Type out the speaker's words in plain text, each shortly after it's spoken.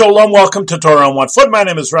Shalom, welcome to Torah on One Foot. My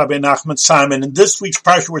name is Rabbi Nachman Simon. In this week's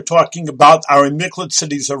parsha, we're talking about our miklat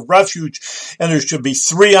cities of refuge, and there should be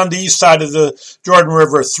 3 on the east side of the Jordan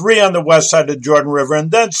River, 3 on the west side of the Jordan River, and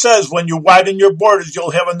then it says when you widen your borders, you'll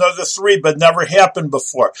have another 3, but never happened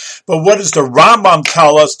before. But what does the Rambam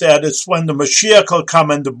tell us? That it's when the Mashiach will come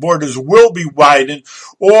and the borders will be widened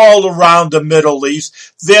all around the Middle East.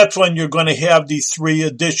 That's when you're going to have these 3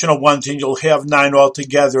 additional ones, and you'll have 9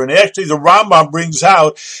 altogether. And actually, the Rambam brings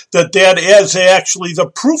out that is actually the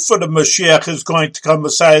proof of the Mashiach is going to come,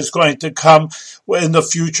 Messiah is going to come in the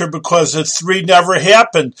future, because the 3 never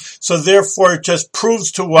happened. So therefore it just proves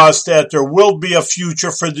to us that there will be a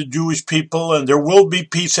future for the Jewish people, and there will be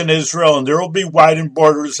peace in Israel, and there will be widened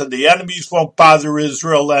borders, and the enemies won't bother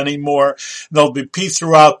Israel anymore. There'll be peace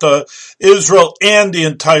throughout Israel and the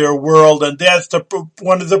entire world, and that's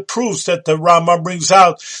one of the proofs that the Rambam brings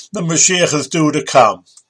out. The Mashiach is due to come.